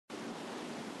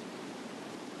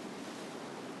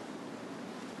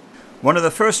One of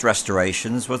the first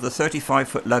restorations was the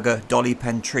 35-foot lugger Dolly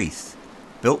Pentreath,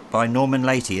 built by Norman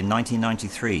Leahy in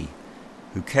 1993,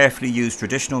 who carefully used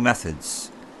traditional methods.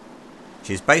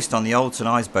 She is based on the old St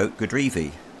Ives boat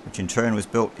Godrevy, which in turn was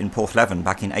built in Porthleven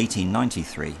back in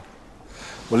 1893.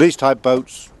 Well, these type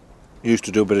boats used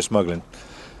to do a bit of smuggling.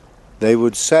 They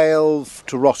would sail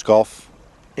to Roscoff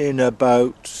in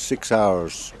about 6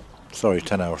 hours. Sorry,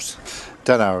 10 hours.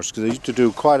 10 hours, because they used to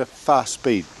do quite a fast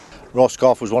speed.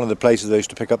 Roscoff was one of the places they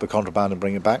used to pick up the contraband and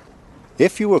bring it back.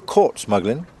 If you were caught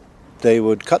smuggling, they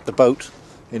would cut the boat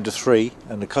into three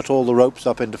and they cut all the ropes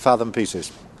up into fathom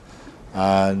pieces.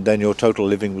 And then your total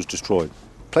living was destroyed.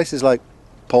 Places like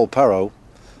Polperro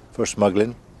for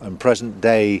smuggling and present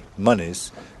day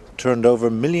monies turned over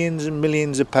millions and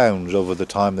millions of pounds over the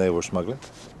time they were smuggling.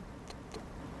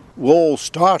 All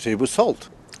started with salt.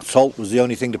 Salt was the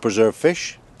only thing to preserve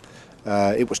fish.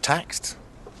 It was taxed,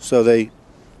 so the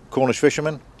Cornish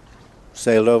fishermen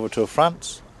sailed over to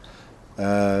France,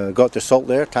 got their salt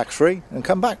there tax-free and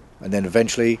come back, and then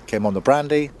eventually came on the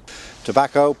brandy,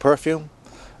 tobacco, perfume,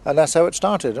 and that's how it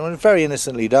started. And it was very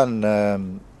innocently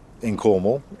done in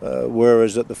Cornwall,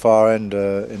 whereas at the far end,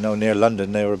 near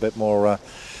London, they were a bit more,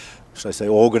 should I say,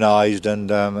 organised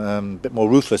and a bit more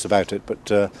ruthless about it.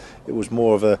 But it was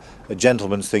more of a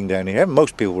gentleman's thing down here.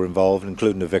 Most people were involved,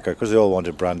 including the vicar, because they all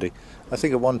wanted brandy. I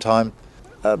think at one time,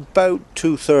 about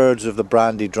 2/3 of the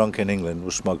brandy drunk in England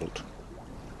was smuggled.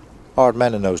 Hard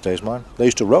men in those days, man. They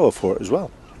used to row for it as well.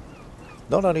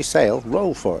 Not only sail,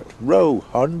 row for it. Row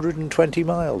 120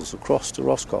 miles across to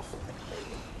Roscoff.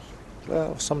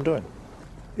 Well, some doing.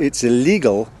 It's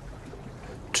illegal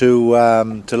to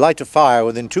light a fire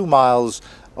within 2 miles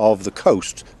of the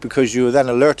coast, because you were then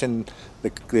alerting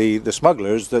the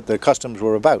smugglers that the customs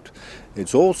were about.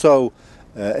 It's also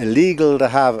illegal to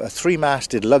have a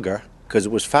 3-masted lugger, because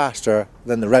it was faster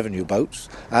than the revenue boats,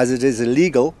 as it is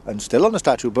illegal, and still on the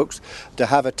statute books, to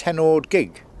have a 10-oared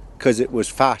gig, because it was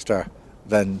faster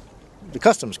than the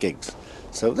customs gigs.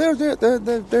 So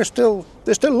they're still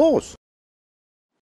laws.